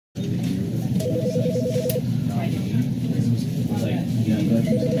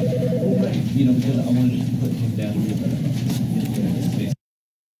You know, because I wanted to put him down here.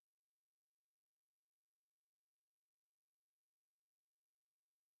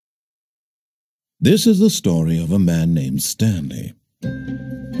 This is the story of a man named Stanley.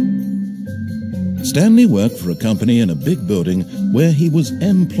 Stanley worked for a company in a big building where he was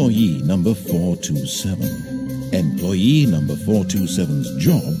employee number 427. Employee number 427's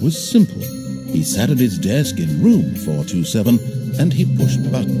job was simple. He sat at his desk in room 427 and he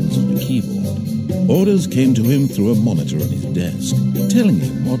pushed buttons on a keyboard. Orders came to him through a monitor on his desk, telling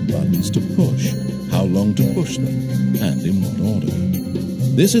him what buttons to push, how long to push them, and in what order.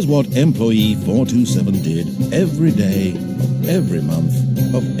 This is what employee 427 did every day, of every month,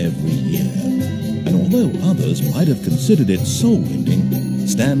 of every year. And although others might have considered it soul-winning,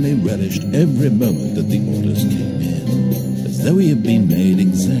 Stanley relished every moment that the orders came in, as though he had been made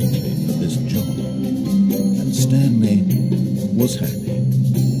exactly for this job. And Stanley was happy.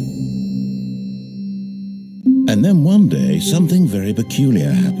 And then one day, something very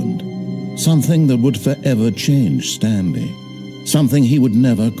peculiar happened. Something that would forever change Stanley. Something he would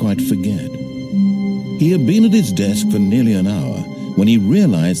never quite forget. He had been at his desk for nearly an hour when he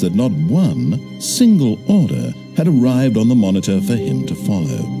realized that not one single order had arrived on the monitor for him to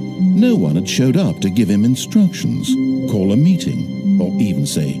follow. No one had showed up to give him instructions, call a meeting, or even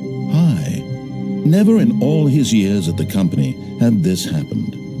say hi. Never in all his years at the company had this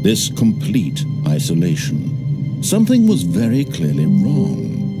happened, this complete isolation. Something was very clearly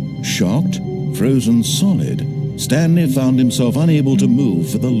wrong. Shocked, frozen solid, Stanley found himself unable to move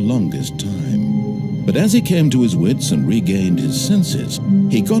for the longest time. But as he came to his wits and regained his senses,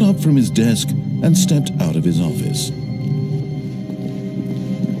 he got up from his desk and stepped out of his office.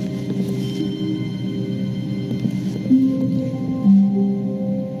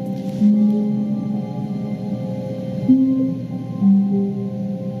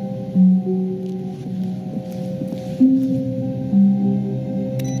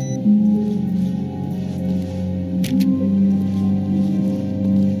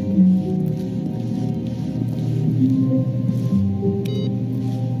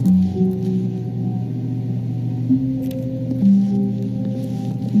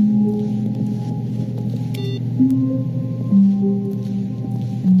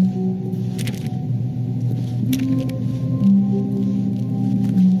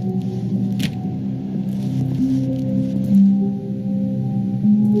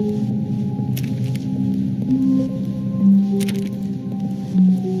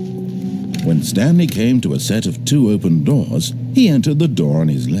 When Stanley came to a set of 2 open doors, he entered the door on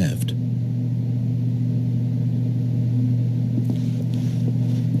his left.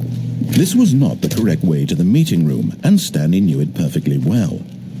 This was not the correct way to the meeting room, and Stanley knew it perfectly well.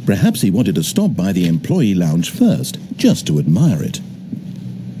 Perhaps he wanted to stop by the employee lounge first, just to admire it.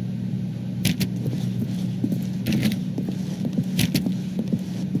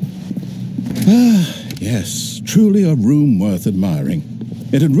 Ah, yes, truly a room worth admiring.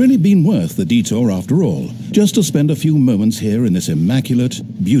 It had really been worth the detour after all, just to spend a few moments here in this immaculate,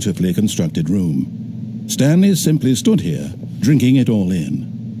 beautifully constructed room. Stanley simply stood here, drinking it all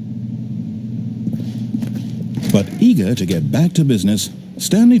in. But eager to get back to business,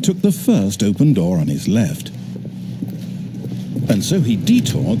 Stanley took the first open door on his left. And so he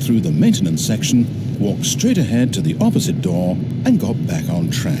detoured through the maintenance section, walked straight ahead to the opposite door, and got back on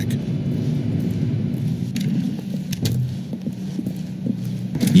track.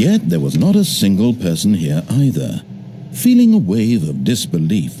 Yet there was not a single person here either. Feeling a wave of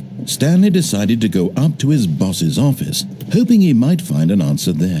disbelief, Stanley decided to go up to his boss's office, hoping he might find an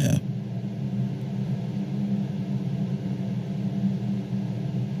answer there.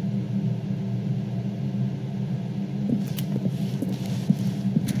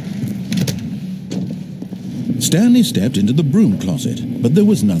 Stanley stepped into the broom closet, but there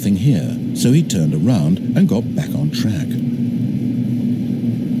was nothing here, so he turned around and got back on track.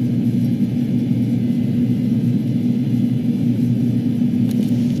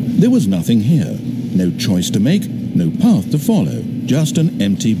 There was nothing here, no choice to make, no path to follow, just an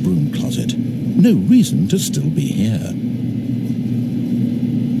empty broom closet. No reason to still be here.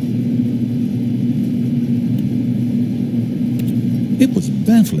 It was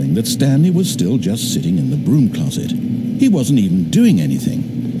baffling that Stanley was still just sitting in the broom closet. He wasn't even doing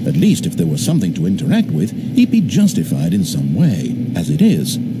anything. At least if there was something to interact with, he'd be justified in some way. As it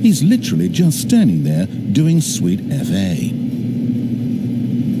is, he's literally just standing there doing sweet FA.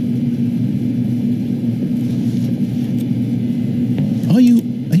 Are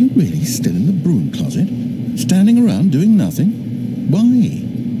you really still in the broom closet? Standing around doing nothing? Why?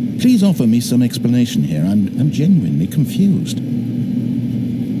 Please offer me some explanation here. I'm genuinely confused.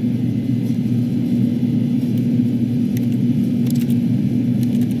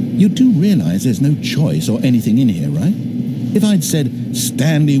 do realize there's no choice or anything in here, right? If I'd said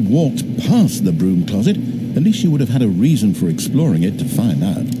Stanley walked past the broom closet, at least you would have had a reason for exploring it to find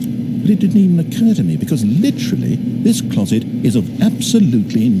out. But it didn't even occur to me, because literally this closet is of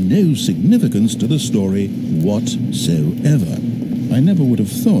absolutely no significance to the story whatsoever. I never would have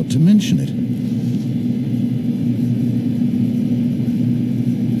thought to mention it.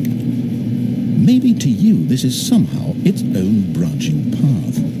 Maybe to you this is somehow its own branching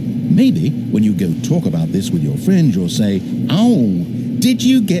path. Maybe when you go talk about this with your friends, you'll say, "Oh, did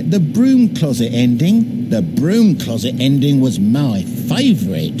you get the broom closet ending? The broom closet ending was my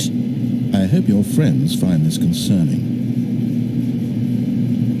favourite." I hope your friends find this concerning.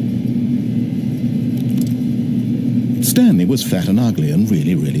 Stanley was fat and ugly and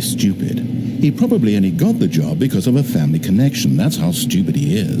really stupid. He probably only got the job because of a family connection. That's how stupid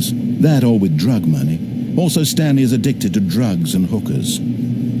he is. That or with drug money. Also, Stanley is addicted to drugs and hookers.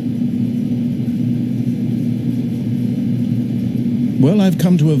 Well, I've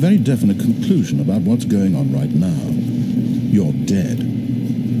come to a very definite conclusion about what's going on right now. You're dead.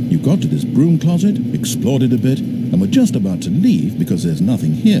 You got to this broom closet, explored it a bit, and were just about to leave because there's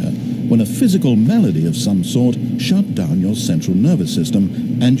nothing here, when a physical malady of some sort shut down your central nervous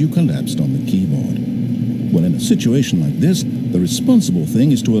system and you collapsed on the keyboard. Well, in a situation like this, the responsible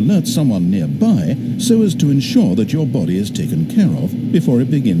thing is to alert someone nearby so as to ensure that your body is taken care of before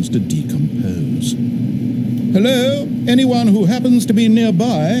it begins to decompose. Hello? Anyone who happens to be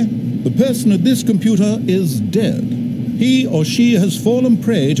nearby? The person at this computer is dead. He or she has fallen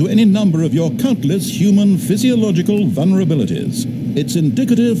prey to any number of your countless human physiological vulnerabilities. It's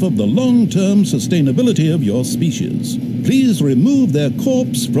indicative of the long-term sustainability of your species. Please remove their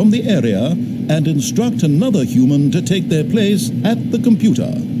corpse from the area and instruct another human to take their place at the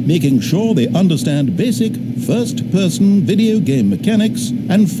computer, making sure they understand basic first-person video game mechanics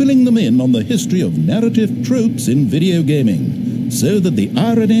and filling them in on the history of narrative tropes in video gaming, so that the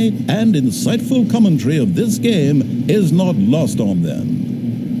irony and insightful commentary of this game is not lost on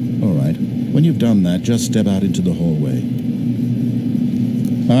them. All right, when you've done that, just step out into the hallway.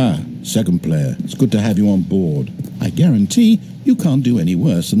 Ah, second player, it's good to have you on board. I guarantee you can't do any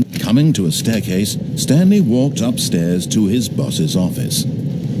worse than coming to a staircase. Stanley walked upstairs to his boss's office.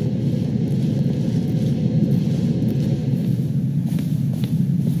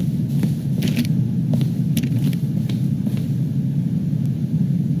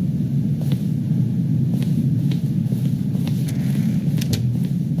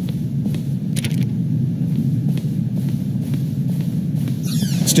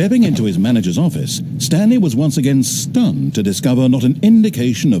 Stepping into his manager's office, Stanley was once again stunned to discover not an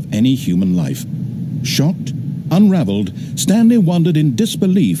indication of any human life. Shocked, unraveled, Stanley wondered in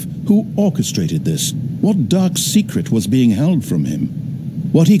disbelief who orchestrated this, what dark secret was being held from him.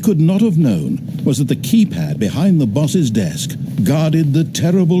 What he could not have known was that the keypad behind the boss's desk guarded the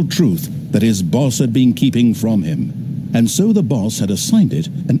terrible truth that his boss had been keeping from him. And so the boss had assigned it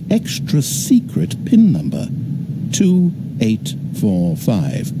an extra secret PIN number,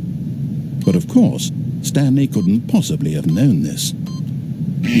 2845. But of course, Stanley couldn't possibly have known this.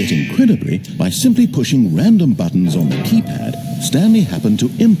 Yet incredibly, by simply pushing random buttons on the keypad, Stanley happened to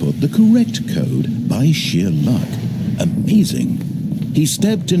input the correct code by sheer luck. Amazing. He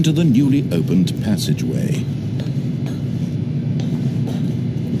stepped into the newly opened passageway.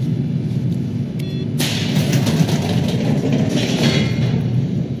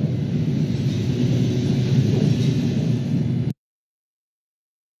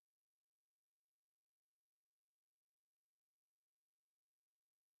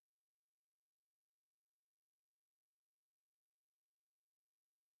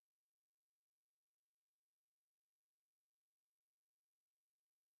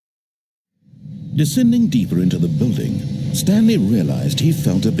 Descending deeper into the building, Stanley realized he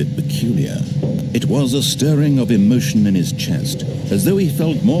felt a bit peculiar. It was a stirring of emotion in his chest, as though he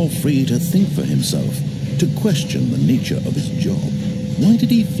felt more free to think for himself, to question the nature of his job. Why did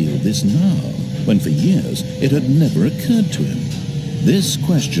he feel this now, when for years it had never occurred to him? This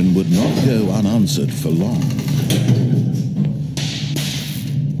question would not go unanswered for long.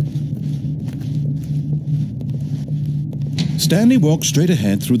 Stanley walked straight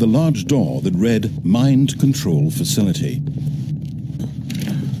ahead through the large door that read Mind Control Facility.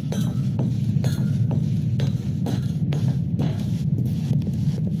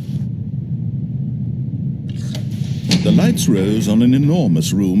 The lights rose on an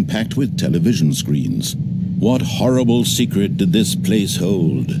enormous room packed with television screens. What horrible secret did this place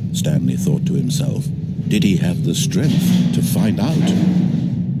hold? Stanley thought to himself. Did he have the strength to find out?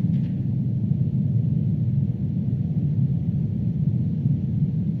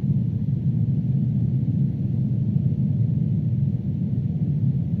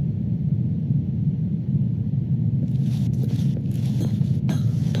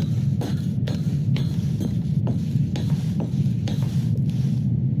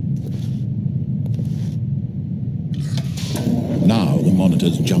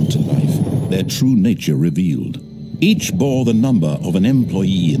 monitors jumped to life, their true nature revealed. Each bore the number of an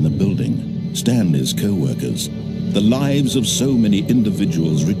employee in the building, Stanley's co-workers. The lives of so many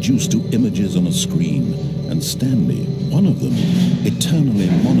individuals reduced to images on a screen, and Stanley, one of them, eternally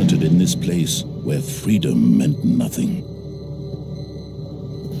monitored in this place where freedom meant nothing.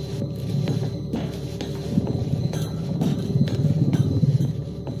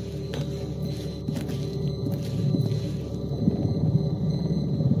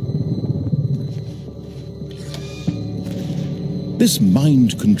 This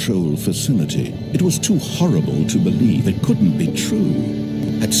mind control facility, it was too horrible to believe. It couldn't be true.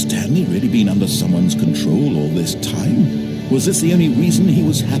 Had Stanley really been under someone's control all this time? Was this the only reason he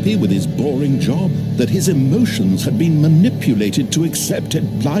was happy with his boring job? That his emotions had been manipulated to accept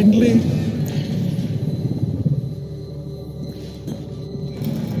it blindly?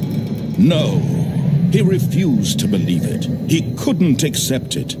 No, he refused to believe it. He couldn't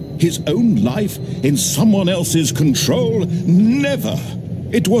accept it. His own life in someone else's control? Never!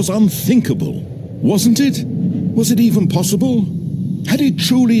 It was unthinkable, wasn't it? Was it even possible? Had he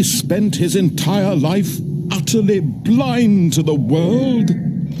truly spent his entire life utterly blind to the world?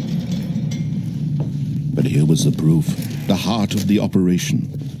 But here was the proof, the heart of the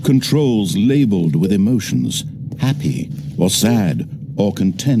operation. Controls labeled with emotions, happy or sad or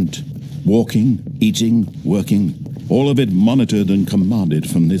content, walking, eating, working, all of it monitored and commanded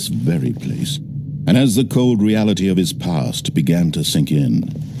from this very place. And as the cold reality of his past began to sink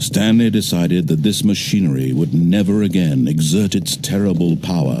in, Stanley decided that this machinery would never again exert its terrible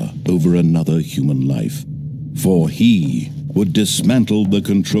power over another human life. For he would dismantle the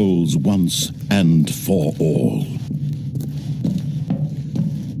controls once and for all.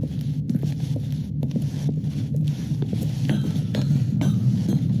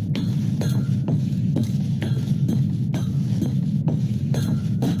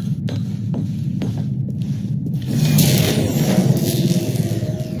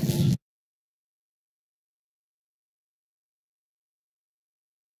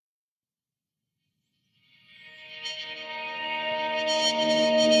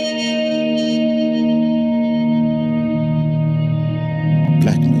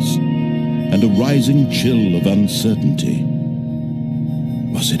 Blackness, and a rising chill of uncertainty.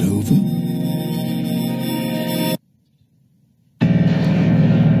 Was it over?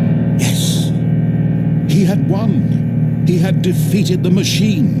 Yes! He had won! He had defeated the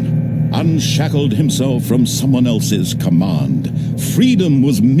machine, unshackled himself from someone else's command. Freedom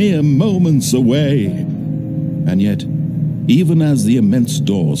was mere moments away. And yet, even as the immense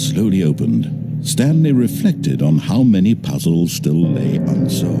door slowly opened, Stanley reflected on how many puzzles still lay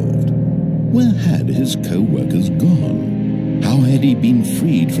unsolved. Where had his co-workers gone? How had he been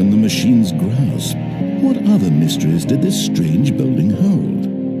freed from the machine's grasp? What other mysteries did this strange building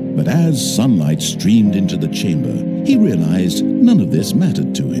hold? But as sunlight streamed into the chamber, he realized none of this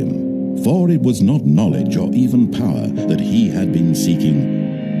mattered to him, for it was not knowledge or even power that he had been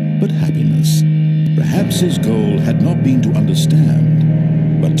seeking, but happiness. Perhaps his goal had not been to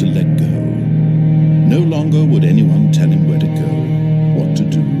understand, but to let go. No longer would anyone tell him where to go, what to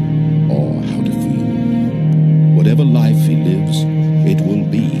do, or how to feel. Whatever life he lives, it will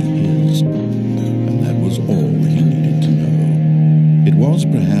be his. And that was all he needed to know. It was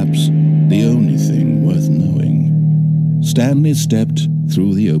perhaps the only thing worth knowing. Stanley stepped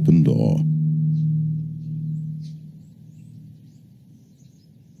through the open door.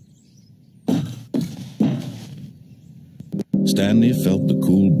 Stanley felt the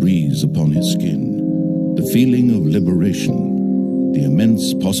cool breeze upon his skin. The feeling of liberation, the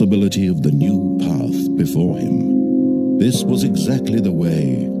immense possibility of the new path before him. This was exactly the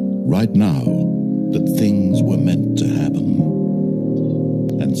way, right now, that things were meant to happen.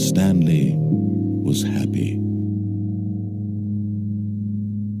 And Stanley was happy.